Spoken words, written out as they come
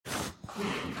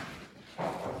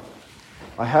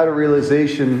I had a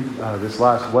realization this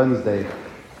last Wednesday,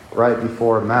 right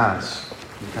before Mass.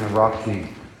 It kind of rocked me.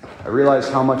 I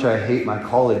realized how much I hate my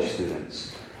college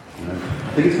students.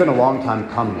 I think it's been a long time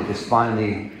coming. It just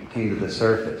finally came to the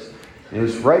surface. And it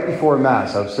was right before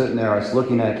Mass. I was sitting there. I was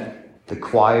looking at the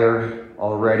choir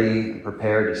already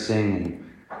prepared to sing,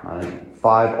 and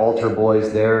 5 altar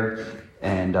boys there,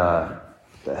 and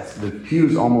the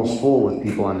pew's almost full with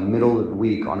people in the middle of the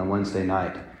week on a Wednesday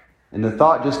night. And the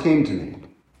thought just came to me.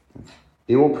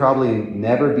 It will probably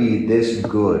never be this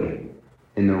good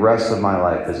in the rest of my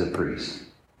life as a priest.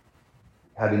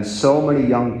 Having so many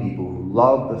young people who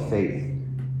love the faith,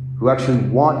 who actually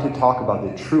want to talk about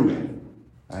the truth,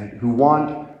 right? Who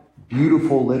want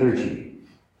beautiful liturgy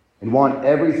and want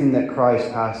everything that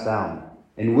Christ passed down,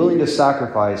 and willing to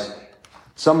sacrifice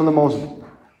some of the most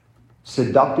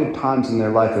seductive times in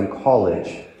their life in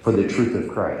college for the truth of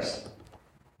Christ.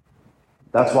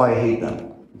 That's why I hate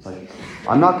them. It's like,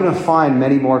 I'm not going to find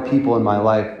many more people in my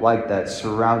life like that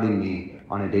surrounding me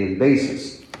on a daily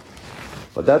basis.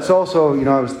 But that's also,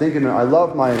 I was thinking, I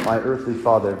love my earthly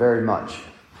father very much.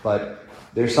 But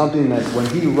there's something that when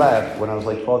he left, when I was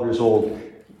like 12 years old,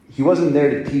 he wasn't there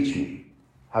to teach me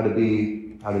how to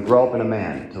grow up in a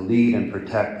man, to lead and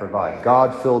protect, provide.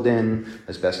 God filled in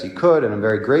as best he could, and I'm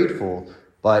very grateful,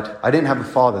 but I didn't have a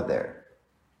father there.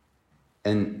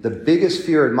 And the biggest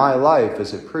fear in my life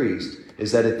as a priest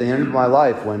is that at the end of my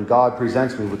life, when God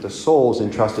presents me with the souls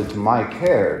entrusted to my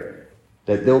care,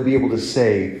 that they'll be able to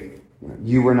say,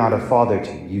 you were not a father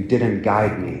to me. You didn't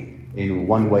guide me in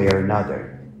one way or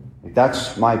another.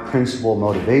 That's my principal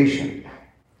motivation.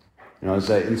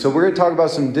 And so we're going to talk about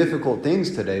some difficult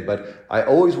things today, but I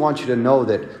always want you to know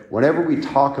that whenever we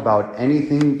talk about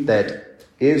anything that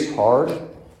is hard,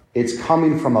 it's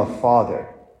coming from a father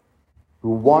who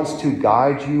wants to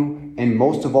guide you and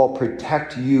most of all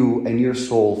protect you and your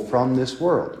soul from this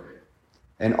world.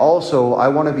 And also, I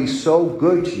want to be so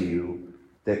good to you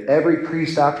that every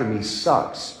priest after me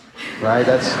sucks, right?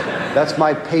 That's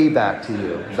my payback to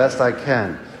you, the best I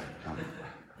can.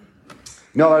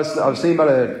 I was thinking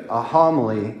about a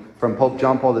homily from Pope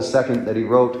John Paul II that he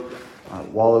wrote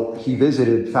while he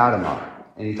visited Fatima.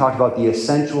 And he talked about the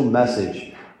essential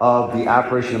message of the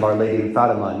apparition of Our Lady in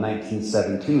Fatima in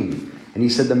 1917. And he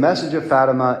said the message of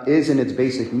Fatima is in its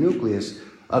basic nucleus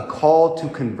a call to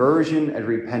conversion and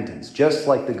repentance, just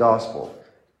like the gospel.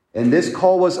 And this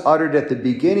call was uttered at the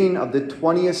beginning of the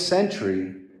 20th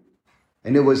century,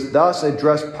 and it was thus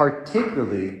addressed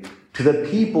particularly to the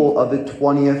people of the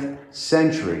 20th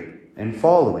century and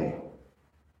following.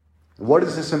 What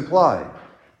does this imply?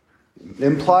 It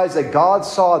implies that God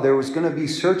saw there was going to be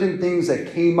certain things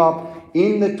that came up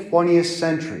in the 20th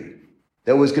century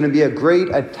that was going to be a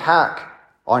great attack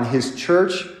on his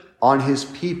church, on his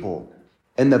people.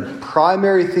 And the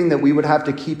primary thing that we would have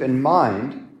to keep in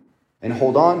mind and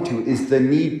hold on to is the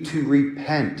need to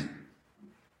repent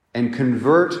and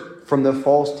convert from the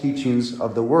false teachings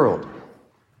of the world.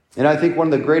 And I think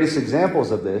one of the greatest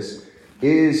examples of this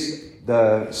is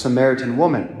the Samaritan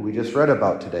woman who we just read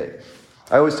about today.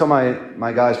 I always tell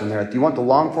my guys when they're like, do you want the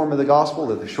long form of the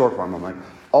gospel or the short form? I'm like,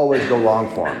 always go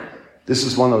long form. This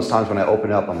is one of those times when I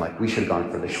open up, I'm like, we should have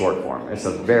gone for the short form. It's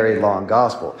a very long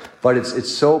gospel. But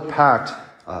it's so packed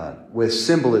with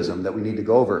symbolism that we need to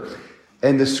go over.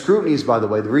 And the scrutinies, by the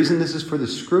way, the reason this is for the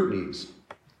scrutinies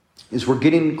is we're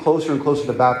getting closer and closer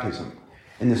to baptism.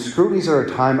 And the scrutinies are a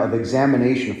time of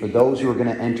examination for those who are going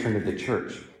to enter into the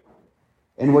church.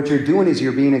 And what you're doing is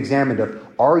you're being examined of,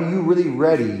 are you really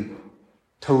ready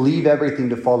to leave everything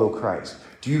to follow Christ?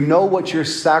 Do you know what you're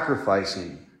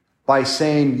sacrificing by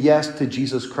saying yes to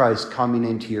Jesus Christ coming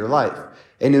into your life?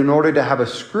 And in order to have a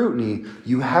scrutiny,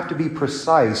 you have to be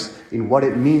precise in what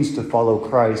it means to follow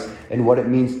Christ and what it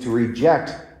means to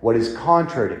reject what is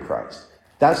contrary to Christ.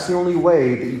 That's the only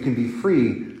way that you can be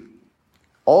free,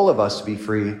 all of us to be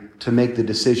free, to make the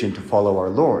decision to follow our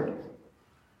Lord.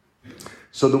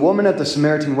 So the woman at the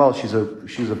Samaritan well, she's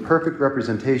a perfect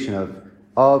representation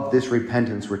of this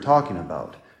repentance we're talking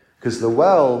about. Because the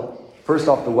well, first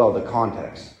off the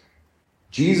context.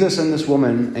 Jesus and this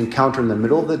woman encounter in the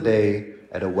middle of the day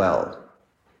at a well.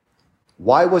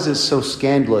 Why was it so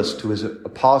scandalous to his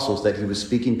apostles that he was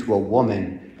speaking to a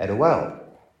woman at a well?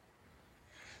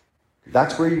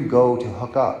 That's where you go to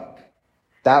hook up.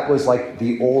 That was like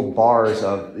the old bars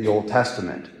of the Old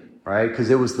Testament, right? Because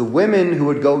it was the women who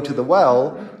would go to the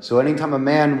well. So anytime a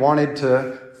man wanted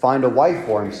to find a wife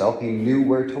for himself, he knew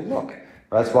where to look.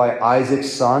 That's why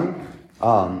Isaac's son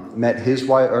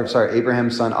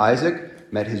Abraham's son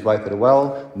Isaac met his wife at a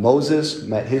well. Moses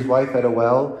met his wife at a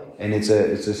well. And it's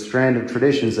a strand of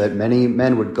traditions that many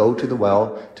men would go to the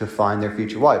well to find their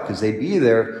future wife, because they'd be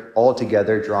there all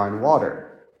together drawing water.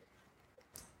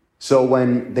 So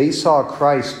when they saw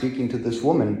Christ speaking to this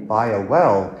woman by a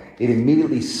well, it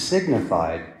immediately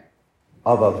signified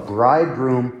of a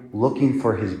bridegroom looking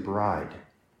for his bride.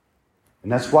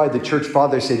 And that's why the church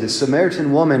fathers say the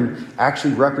Samaritan woman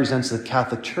actually represents the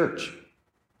Catholic Church.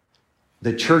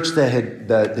 The church that had,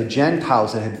 the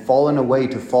Gentiles that had fallen away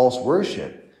to false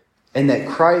worship, and that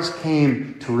Christ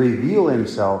came to reveal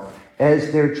himself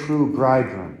as their true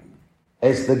bridegroom,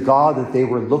 as the God that they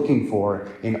were looking for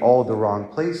in all the wrong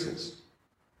places.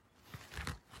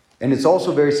 And it's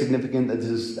also very significant that this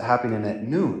is happening at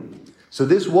noon. So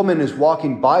this woman is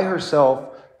walking by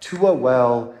herself to a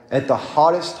well at the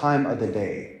hottest time of the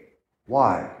day.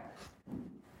 Why?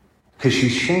 Because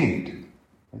she's shamed.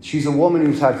 She's a woman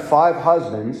who's had 5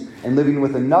 husbands and living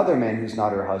with another man who's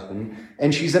not her husband.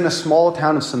 And she's in a small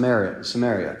town of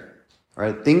Samaria.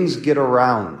 Right? Things get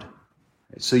around.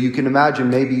 So you can imagine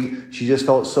maybe she just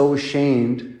felt so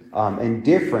ashamed and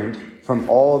different from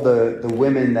all the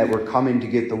women that were coming to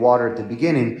get the water at the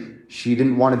beginning. She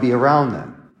didn't want to be around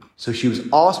them. So she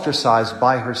was ostracized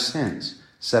by her sins,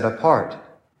 set apart.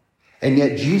 And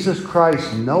yet Jesus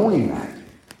Christ, knowing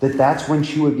that that's when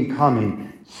she would be coming,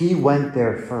 he went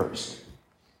there first.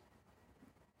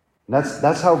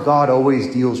 That's how God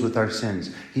always deals with our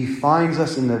sins. He finds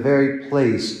us in the very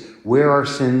place where our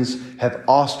sins have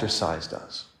ostracized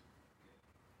us.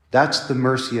 That's the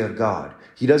mercy of God.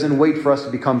 He doesn't wait for us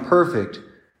to become perfect.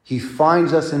 He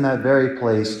finds us in that very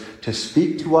place to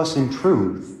speak to us in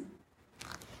truth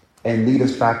and lead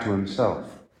us back to himself.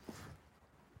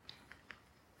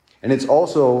 And it's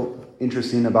also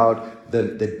interesting about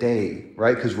the day,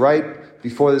 right? Because right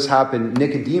before this happened,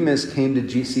 Nicodemus came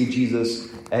to see Jesus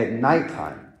at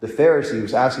nighttime. The Pharisee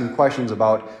was asking questions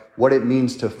about what it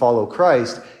means to follow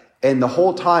Christ. And the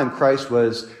whole time Christ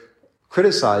was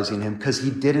criticizing him because he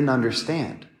didn't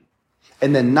understand.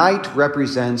 And the night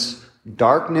represents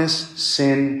darkness,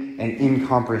 sin, and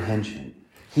incomprehension.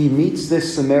 He meets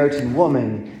this Samaritan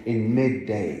woman in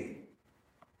midday.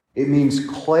 It means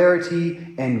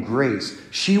clarity and grace.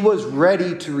 She was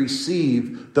ready to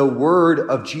receive the word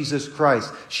of Jesus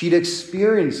Christ. She'd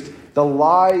experienced the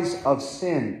lies of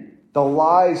sin, the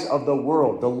lies of the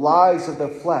world, the lies of the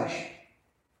flesh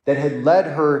that had led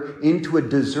her into a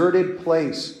deserted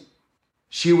place.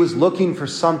 She was looking for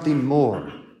something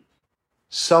more,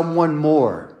 someone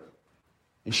more.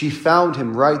 And she found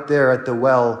him right there at the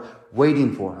well,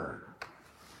 waiting for her.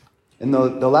 And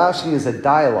the last thing is a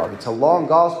dialogue. It's a long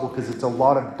gospel because it's a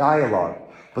lot of dialogue.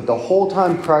 But the whole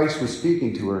time Christ was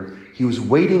speaking to her, he was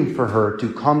waiting for her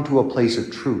to come to a place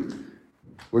of truth,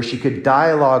 where she could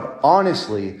dialogue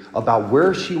honestly about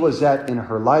where she was at in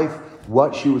her life,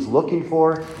 what she was looking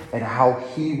for, and how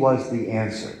he was the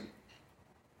answer.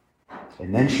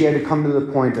 And then she had to come to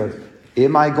the point of,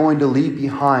 am I going to leave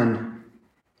behind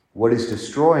what is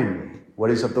destroying me,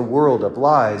 what is of the world, of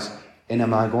lies, and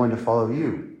am I going to follow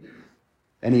you?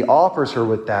 And he offers her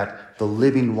with that the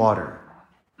living water.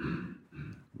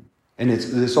 And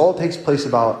this all takes place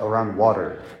around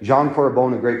water. Jean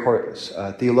Corbon, a great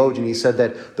theologian, he said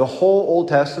that the whole Old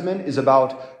Testament is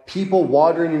about people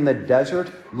wandering in the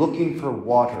desert looking for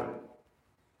water.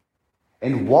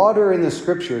 And water in the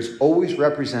scriptures always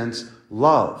represents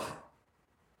love,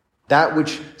 that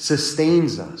which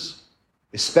sustains us.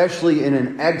 Especially in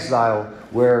an exile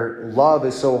where love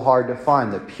is so hard to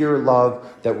find, the pure love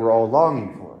that we're all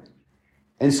longing for.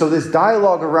 And so this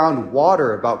dialogue around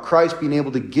water, about Christ being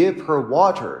able to give her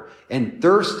water and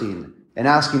thirsting and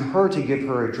asking her to give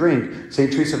her a drink.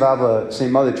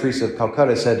 St. Mother Teresa of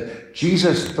Calcutta said,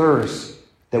 Jesus thirsts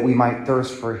that we might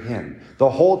thirst for him. The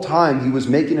whole time he was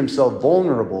making himself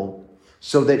vulnerable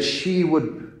so that she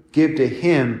would give to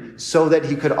him so that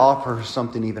he could offer her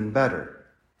something even better.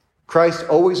 Christ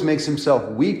always makes himself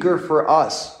weaker for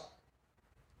us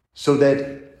so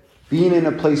that being in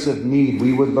a place of need,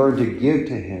 we would learn to give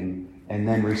to him and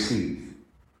then receive.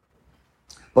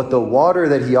 But the water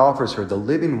that he offers her, the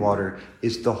living water,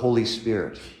 is the Holy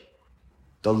Spirit,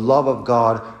 the love of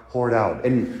God poured out.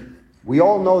 And we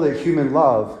all know that human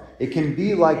love, it can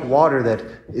be like water that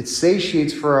it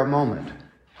satiates for a moment.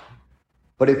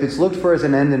 But if it's looked for as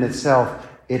an end in itself,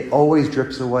 it always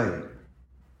drips away.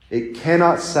 It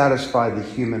cannot satisfy the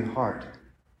human heart.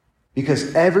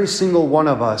 Because every single one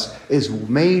of us is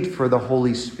made for the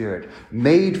Holy Spirit,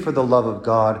 made for the love of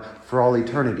God for all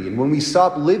eternity. And when we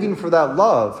stop living for that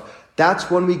love, that's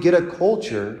when we get a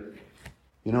culture,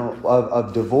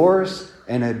 of divorce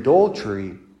and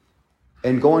adultery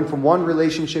and going from one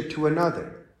relationship to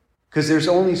another. Because there's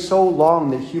only so long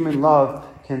that human love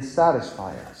can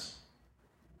satisfy us.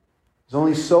 There's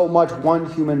only so much one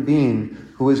human being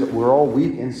we're all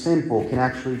weak and sinful, can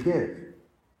actually give.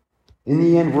 In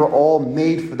the end, we're all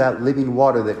made for that living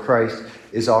water that Christ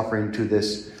is offering to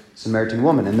this Samaritan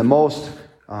woman. And the most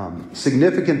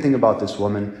significant thing about this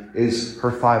woman is her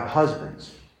 5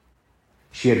 husbands.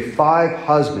 She had 5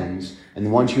 husbands, and the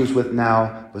one she was with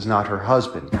now was not her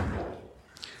husband.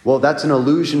 Well, that's an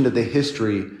allusion to the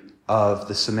history of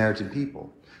the Samaritan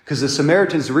people. Because the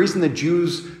Samaritans, the reason the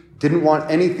Jews didn't want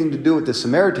anything to do with the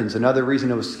Samaritans, another reason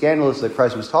it was scandalous that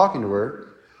Christ was talking to her,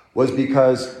 was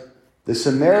because the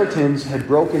Samaritans had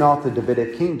broken off the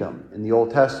Davidic kingdom in the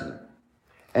Old Testament.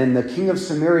 And the king of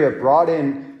Samaria brought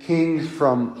in kings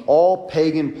from all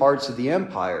pagan parts of the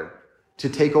empire to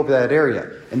take over that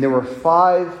area. And there were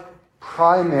 5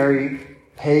 primary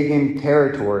pagan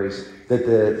territories that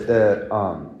the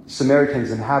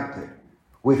Samaritans inhabited,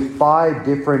 with 5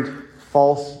 different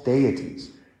false deities.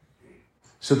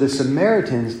 So the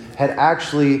Samaritans had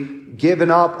actually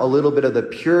given up a little bit of the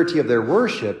purity of their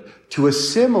worship to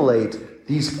assimilate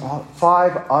these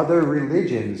 5 other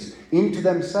religions into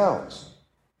themselves.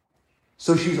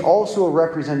 So she's also a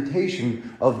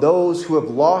representation of those who have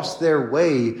lost their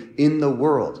way in the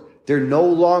world. They're no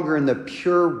longer in the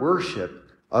pure worship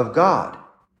of God.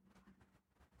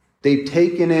 They've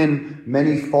taken in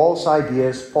many false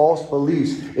ideas, false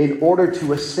beliefs, in order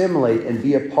to assimilate and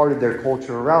be a part of their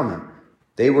culture around them.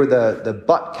 They were the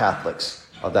butt Catholics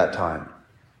of that time.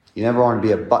 You never want to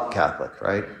be a butt Catholic,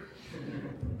 right?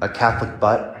 A Catholic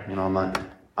butt.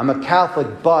 I'm a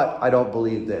Catholic, but I don't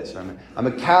believe this. I'm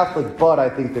a Catholic, but I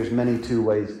think there's many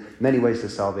ways to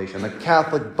salvation. I'm a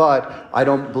Catholic, but I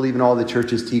don't believe in all the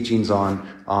church's teachings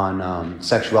on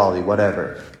sexuality,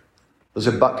 whatever. Those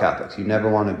are butt Catholics. You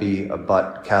never want to be a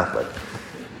butt Catholic.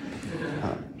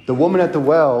 The woman at the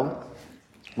well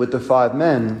with the 5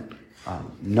 men,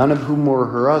 none of whom were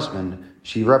her husband,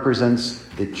 she represents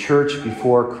the church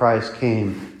before Christ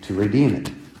came to redeem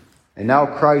it. And now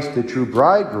Christ, the true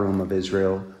bridegroom of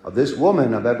Israel, of this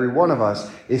woman, of every one of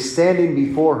us, is standing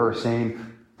before her saying,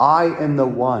 I am the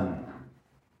one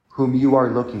whom you are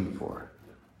looking for.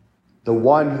 The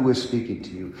one who is speaking to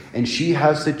you. And she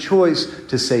has the choice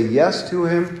to say yes to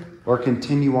him or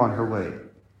continue on her way.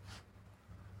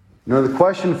 The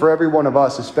question for every one of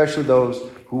us, especially those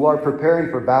who are preparing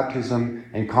for baptism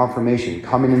and confirmation,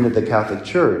 coming into the Catholic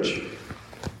Church,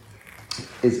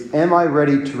 is, am I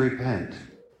ready to repent?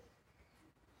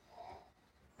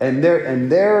 And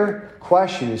their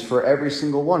question is for every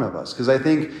single one of us. Because I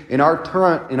think in our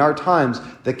times,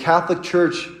 the Catholic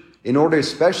Church, in order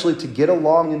especially to get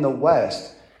along in the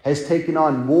West, has taken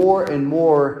on more and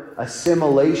more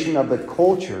assimilation of the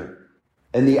culture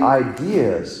and the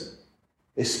ideas,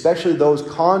 especially those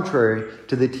contrary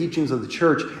to the teachings of the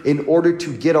church, in order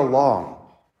to get along.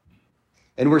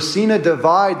 And we're seeing a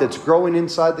divide that's growing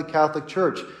inside the Catholic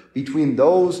Church between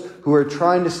those who are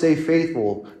trying to stay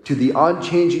faithful to the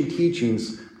unchanging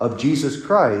teachings of Jesus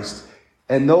Christ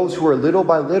and those who are little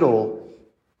by little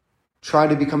trying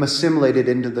to become assimilated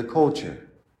into the culture.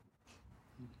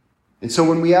 And so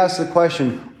when we ask the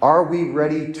question, are we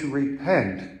ready to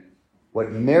repent?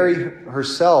 What Mary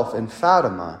herself in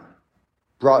Fatima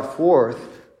brought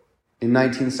forth in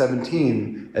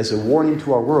 1917 as a warning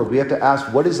to our world, we have to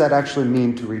ask, what does that actually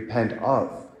mean to repent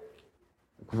of?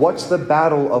 What's the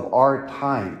battle of our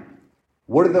time?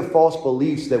 What are the false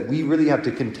beliefs that we really have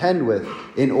to contend with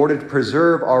in order to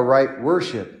preserve our right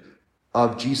worship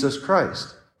of Jesus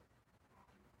Christ?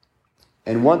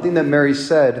 And one thing that Mary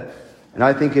said, and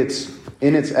I think it's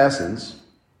in its essence,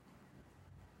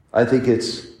 I think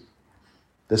it's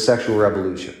the sexual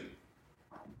revolution.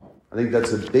 I think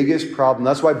that's the biggest problem.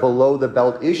 That's why below the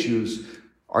belt issues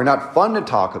are not fun to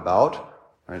talk about.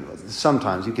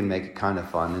 Sometimes you can make it kind of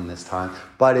fun in this time,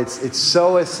 but it's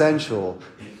so essential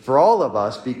for all of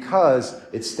us because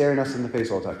it's staring us in the face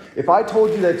all the time. If I told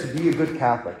you that to be a good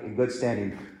Catholic, in good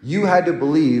standing, you had to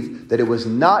believe that it was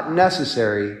not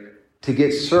necessary to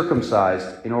get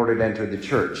circumcised in order to enter the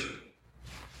church.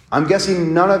 I'm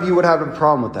guessing none of you would have a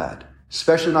problem with that,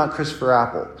 especially not Christopher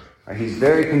Apple. He's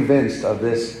very convinced of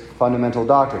this fundamental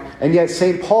doctrine. And yet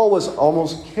St. Paul was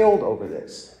almost killed over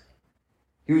this.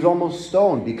 He was almost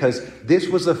stoned because this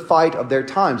was the fight of their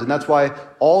times. And that's why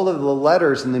all of the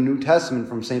letters in the New Testament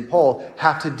from St. Paul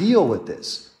have to deal with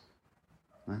this.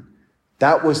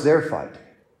 That was their fight.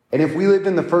 And if we lived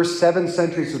in the first 7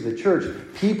 centuries of the church,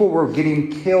 people were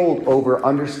getting killed over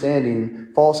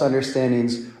false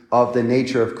understandings of the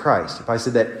nature of Christ. If I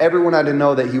said that everyone had to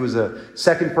know that he was a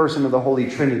second person of the Holy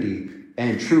Trinity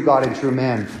and true God and true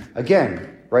man,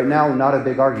 again, right now, not a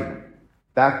big argument.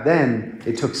 Back then,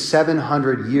 it took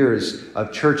 700 years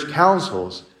of church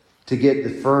councils to get the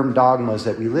firm dogmas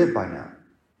that we live by now.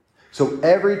 So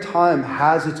every time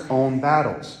has its own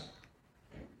battles.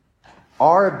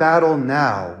 Our battle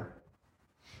now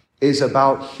is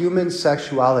about human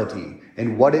sexuality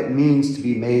and what it means to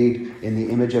be made in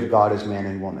the image of God as man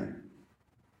and woman.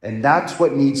 And that's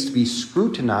what needs to be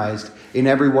scrutinized in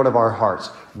every one of our hearts.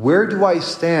 Where do I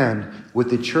stand with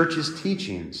the church's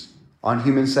teachings on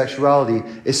human sexuality,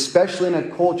 especially in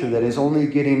a culture that is only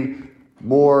getting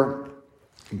more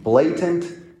blatant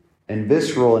and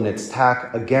visceral in its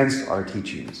attack against our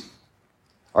teachings?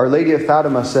 Our Lady of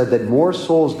Fatima said that more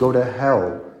souls go to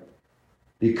hell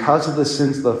because of the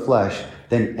sins of the flesh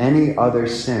than any other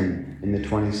sin in the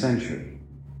 20th century.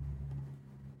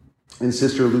 And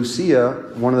Sister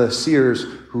Lucia, one of the seers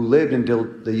who lived until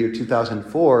the year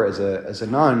 2004 as a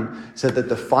nun, said that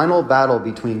the final battle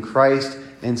between Christ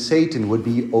and Satan would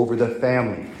be over the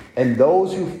family. And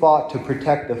those who fought to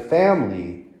protect the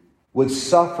family would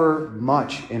suffer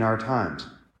much in our times.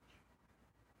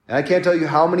 And I can't tell you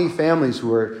how many families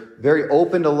who are very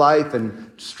open to life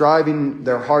and striving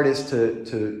their hardest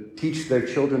to teach their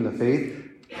children the faith,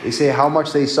 they say how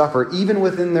much they suffer, even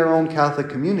within their own Catholic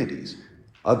communities,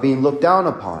 of being looked down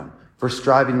upon for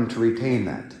striving to retain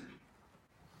that.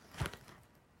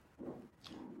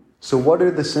 So what do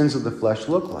the sins of the flesh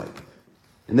look like?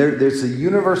 And there's a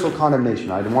universal condemnation.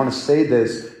 I want to say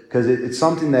this because it's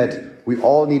something that we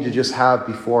all need to just have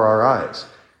before our eyes.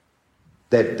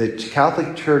 That the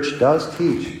Catholic Church does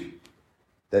teach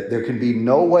that there can be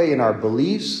no way in our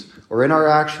beliefs or in our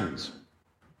actions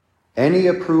any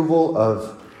approval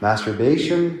of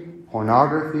masturbation,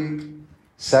 pornography,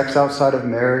 sex outside of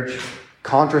marriage,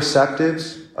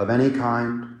 contraceptives of any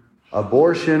kind,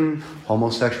 abortion,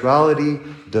 homosexuality,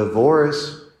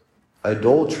 divorce,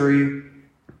 adultery.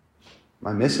 Am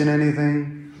I missing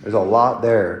anything? There's a lot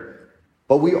there.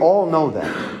 But we all know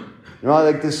that. You know,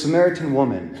 like the Samaritan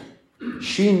woman,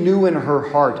 she knew in her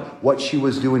heart what she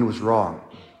was doing was wrong.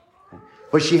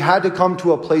 But she had to come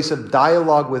to a place of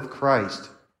dialogue with Christ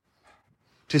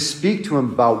to speak to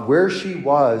him about where she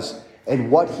was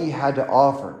and what he had to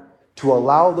offer, to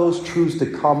allow those truths to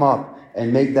come up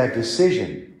and make that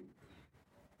decision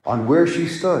on where she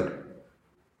stood.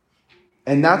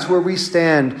 And that's where we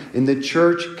stand in the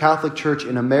church, Catholic Church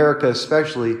in America,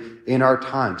 especially in our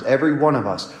times. Every one of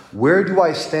us. Where do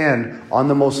I stand on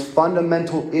the most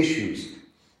fundamental issues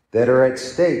that are at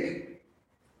stake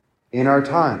in our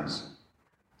times?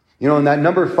 You know, and that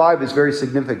number 5 is very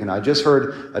significant. I just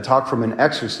heard a talk from an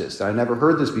exorcist. I never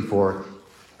heard this before.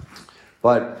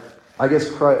 But I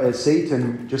guess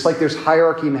Satan, just like there's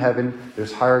hierarchy in heaven,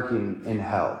 there's hierarchy in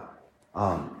hell.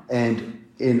 And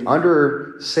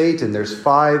under Satan, there's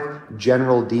 5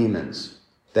 general demons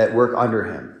that work under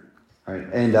him. Right?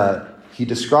 And he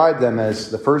described them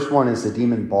as, the first one is the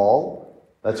demon Baal.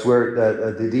 That's where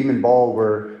the demon Baal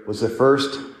was the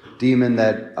first demon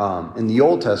that in the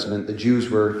Old Testament the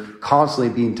Jews were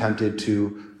constantly being tempted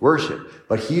to worship.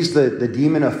 But he's the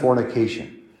demon of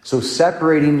fornication. So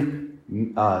separating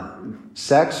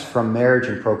sex from marriage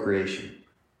and procreation.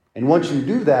 And once you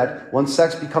do that, once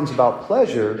sex becomes about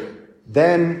pleasure,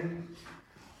 then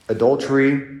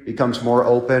adultery becomes more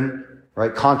open,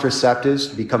 right?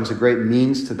 Contraceptives becomes a great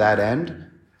means to that end.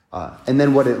 And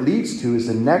then what it leads to is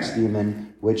the next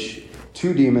demon, which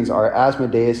 2 demons are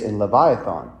Asmodeus and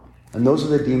Leviathan. And those are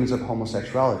the demons of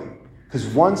homosexuality. Because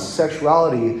once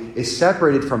sexuality is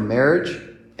separated from marriage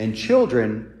and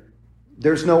children,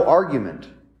 there's no argument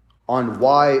on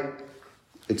why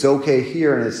it's okay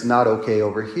here and it's not okay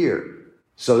over here.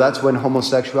 So that's when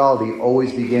homosexuality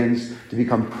always begins to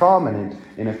become prominent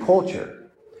in a culture.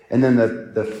 And then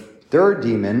the third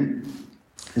demon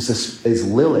is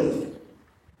Lilith,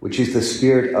 which is the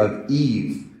spirit of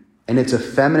Eve. And it's a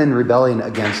feminine rebellion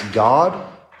against God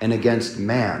and against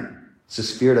man. It's a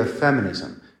spirit of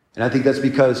feminism. And I think that's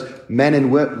because men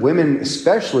and women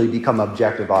especially become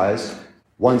objectivized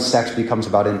once sex becomes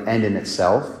about an end in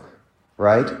itself,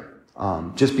 right?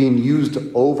 Just being used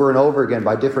over and over again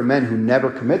by different men who never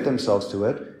commit themselves to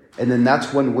it. And then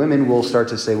that's when women will start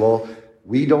to say, well,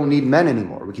 we don't need men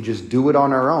anymore. We can just do it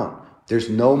on our own. There's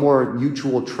no more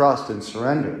mutual trust and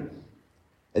surrender.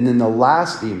 And then the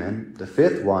last demon, the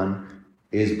 5th one,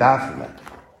 is Baphomet.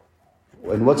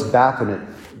 And what's Baphomet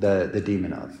the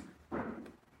demon of?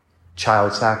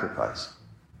 Child sacrifice.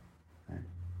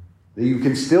 You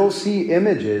can still see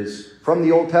images from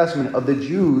the Old Testament of the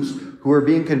Jews who are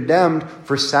being condemned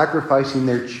for sacrificing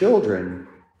their children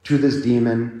to this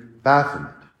demon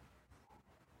Baphomet.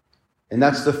 And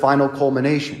that's the final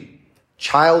culmination.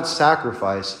 Child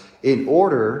sacrifice in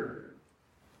order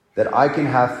that I can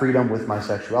have freedom with my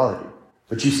sexuality.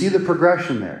 But you see the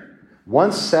progression there.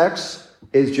 Once sex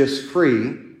is just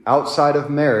free outside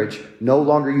of marriage, no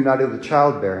longer united with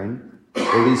childbearing,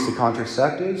 it leads to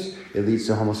contraceptives, it leads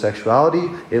to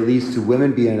homosexuality, it leads to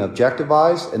women being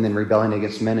objectivized and then rebelling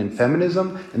against men in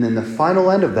feminism, and then the final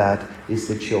end of that is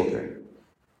the children.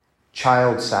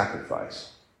 Child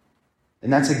sacrifice.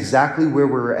 And that's exactly where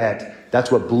we're at.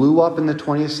 That's what blew up in the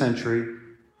 20th century,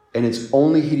 and it's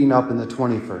only heating up in the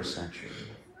 21st century.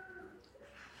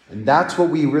 And that's what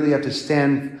we really have to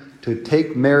stand to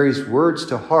take Mary's words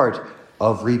to heart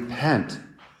of repent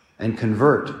and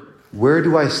convert. Where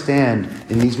do I stand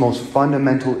in these most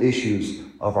fundamental issues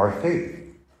of our faith?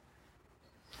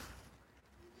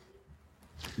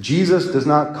 Jesus does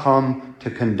not come to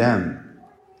condemn,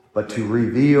 but to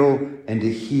reveal and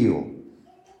to heal.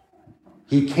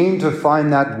 He came to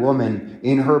find that woman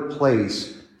in her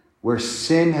place where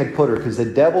sin had put her, because the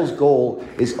devil's goal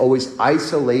is always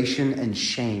isolation and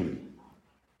shame.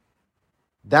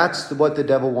 That's what the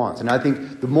devil wants. And I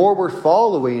think the more we're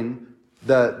following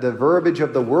the verbiage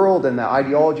of the world and the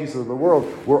ideologies of the world,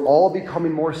 we're all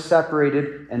becoming more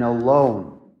separated and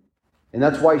alone. And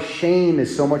that's why shame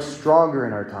is so much stronger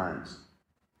in our times.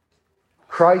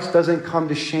 Christ doesn't come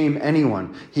to shame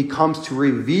anyone. He comes to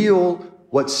reveal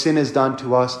what sin has done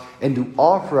to us and to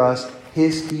offer us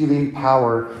his healing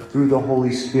power through the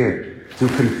Holy Spirit, through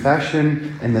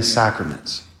confession and the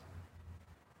sacraments.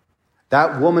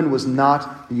 That woman was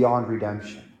not beyond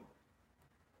redemption.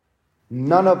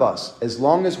 None of us, as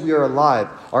long as we are alive,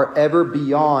 are ever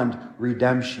beyond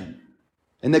redemption.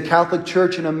 And the Catholic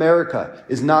Church in America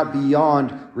is not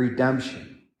beyond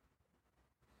redemption.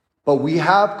 But we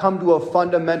have come to a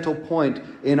fundamental point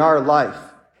in our life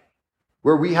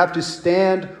where we have to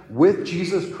stand with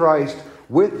Jesus Christ,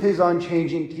 with his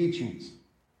unchanging teachings,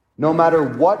 no matter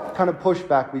what kind of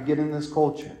pushback we get in this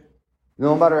culture,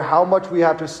 no matter how much we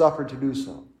have to suffer to do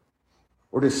so,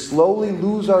 or to slowly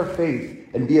lose our faith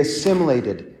and be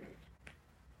assimilated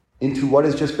into what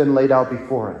has just been laid out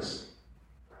before us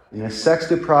in a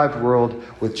sex-deprived world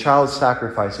with child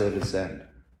sacrifice at its end.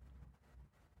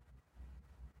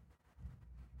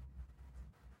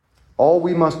 All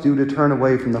we must do to turn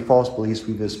away from the false beliefs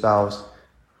we've espoused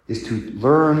is to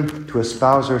learn to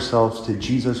espouse ourselves to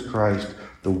Jesus Christ,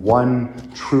 the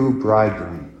one true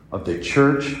bridegroom of the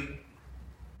church,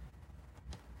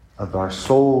 of our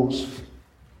souls,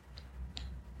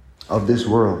 of this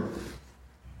world,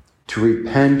 to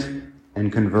repent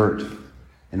and convert.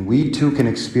 And we too can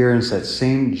experience that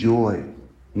same joy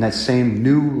and that same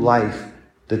new life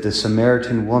that the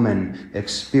Samaritan woman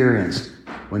experienced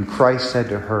when Christ said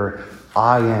to her,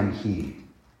 I am he.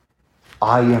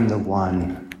 I am the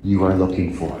one you are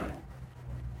looking for.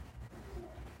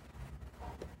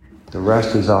 The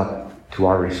rest is up to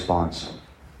our response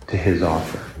to his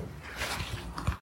offer.